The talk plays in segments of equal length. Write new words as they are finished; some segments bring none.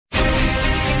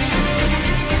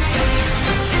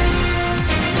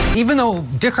Even though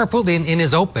Dick Harpootlian in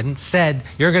his open said,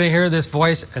 you're going to hear this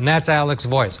voice, and that's Alex's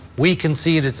voice. We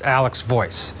concede it's Alex's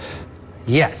voice.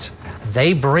 Yet,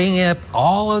 they bring up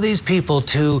all of these people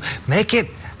to make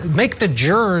the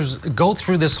jurors go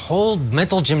through this whole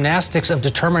mental gymnastics of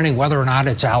determining whether or not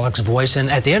it's Alex's voice.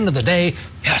 And at the end of the day,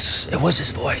 yes, it was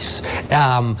his voice.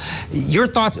 Your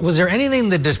thoughts, was there anything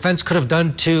the defense could have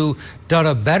done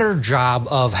a better job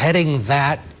of heading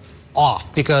that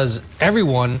off? Because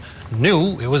everyone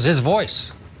knew it was his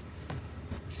voice.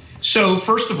 So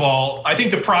first of all, I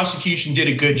think the prosecution did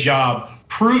a good job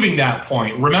proving that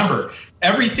point. Remember,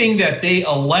 everything that they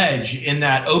allege in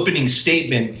that opening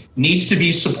statement needs to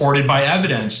be supported by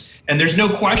evidence. And there's no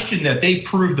question that they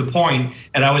proved the point,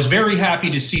 and I was very happy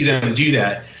to see them do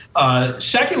that.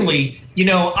 Secondly,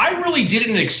 I really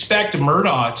didn't expect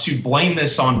Murdaugh to blame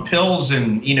this on pills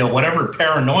and, whatever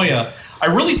paranoia. I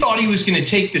really thought he was going to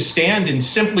take the stand and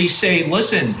simply say,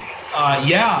 listen,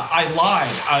 yeah, I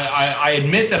lied. I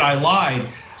admit that I lied.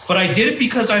 But I did it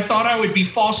because I thought I would be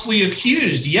falsely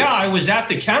accused. Yeah, I was at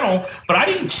the kennel, but I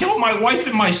didn't kill my wife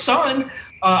and my son.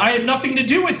 I had nothing to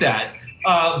do with that.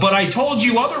 But I told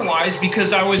you otherwise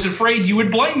because I was afraid you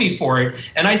would blame me for it.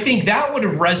 And I think that would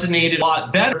have resonated a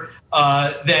lot better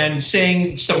than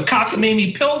saying some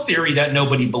cockamamie pill theory that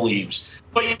nobody believes.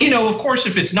 But, of course,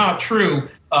 if it's not true,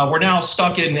 we're now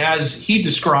stuck in, as he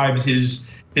described, his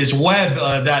web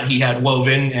that he had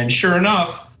woven. And sure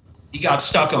enough, he got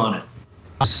stuck on it.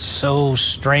 So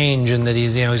strange in that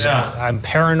he's I'm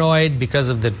paranoid because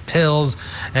of the pills,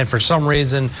 and for some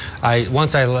reason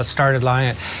once I started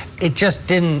lying, it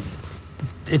didn't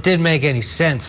make any sense.